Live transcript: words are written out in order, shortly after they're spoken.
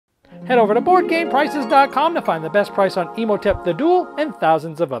Head over to BoardGamePrices.com to find the best price on Imhotep The Duel and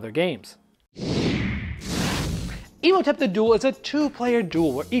thousands of other games. Imhotep The Duel is a two-player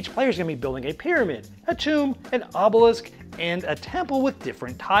duel where each player is going to be building a pyramid, a tomb, an obelisk, and a temple with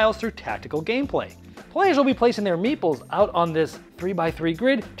different tiles through tactical gameplay. Players will be placing their meeples out on this 3x3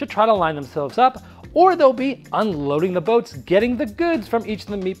 grid to try to line themselves up, or they'll be unloading the boats, getting the goods from each of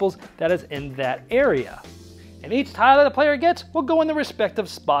the meeples that is in that area. And each tile that the player gets will go in the respective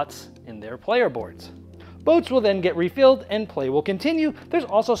spots in their player boards. Boats will then get refilled and play will continue. There's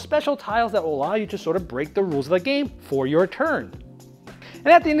also special tiles that will allow you to sort of break the rules of the game for your turn. And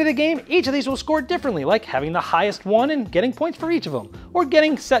at the end of the game, each of these will score differently, like having the highest one and getting points for each of them, or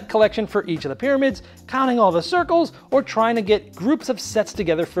getting set collection for each of the pyramids, counting all the circles, or trying to get groups of sets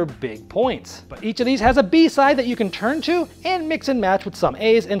together for big points. But each of these has a B side that you can turn to and mix and match with some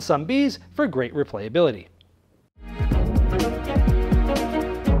A's and some B's for great replayability.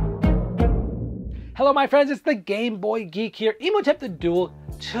 Hello my friends, it's the Game Boy Geek here. Imhotep The Duel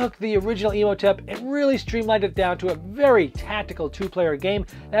took the original Imhotep and really streamlined it down to a very tactical two-player game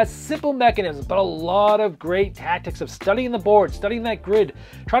that has simple mechanisms, but a lot of great tactics of studying the board, studying that grid,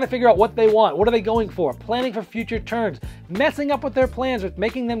 trying to figure out what they want, what are they going for, planning for future turns, messing up with their plans, with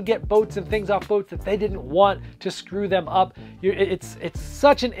making them get boats and things off boats that they didn't want to screw them up. It's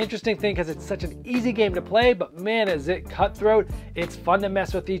such an interesting thing because it's such an easy game to play, but man, is it cutthroat. It's fun to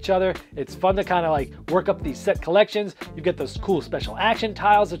mess with each other. It's fun to kind of like work up these set collections. You get those cool special action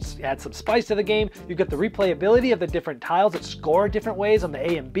tiles that add some spice to the game. You get the replayability of the different tiles that score different ways on the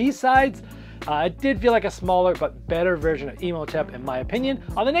A and B sides. It did feel like a smaller but better version of Imhotep in my opinion.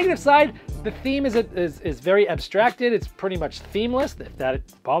 On the negative side, the theme is very abstracted. It's pretty much themeless. If that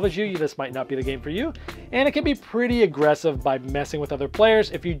bothers you, this might not be the game for you. And it can be pretty aggressive by messing with other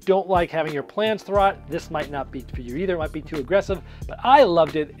players. If you don't like having your plans thrown out, this might not be for you either. It might be too aggressive, but I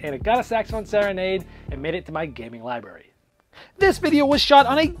loved it and it got a saxophone serenade and made it to my gaming library. This video was shot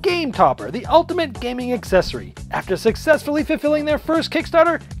on a Game Topper, the ultimate gaming accessory. After successfully fulfilling their first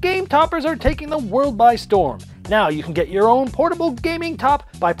Kickstarter, Game Toppers are taking the world by storm. Now you can get your own portable gaming top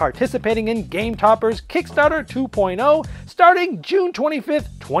by participating in Game Topper's Kickstarter 2.0 starting June 25th,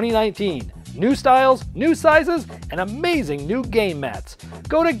 2019. New styles, new sizes, and amazing new game mats.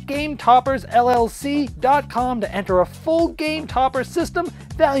 Go to GameToppersLLC.com to enter a full Game Topper system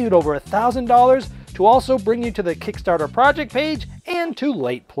valued over $1,000 to also bring you to the Kickstarter project page and to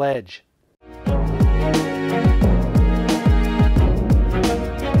late pledge.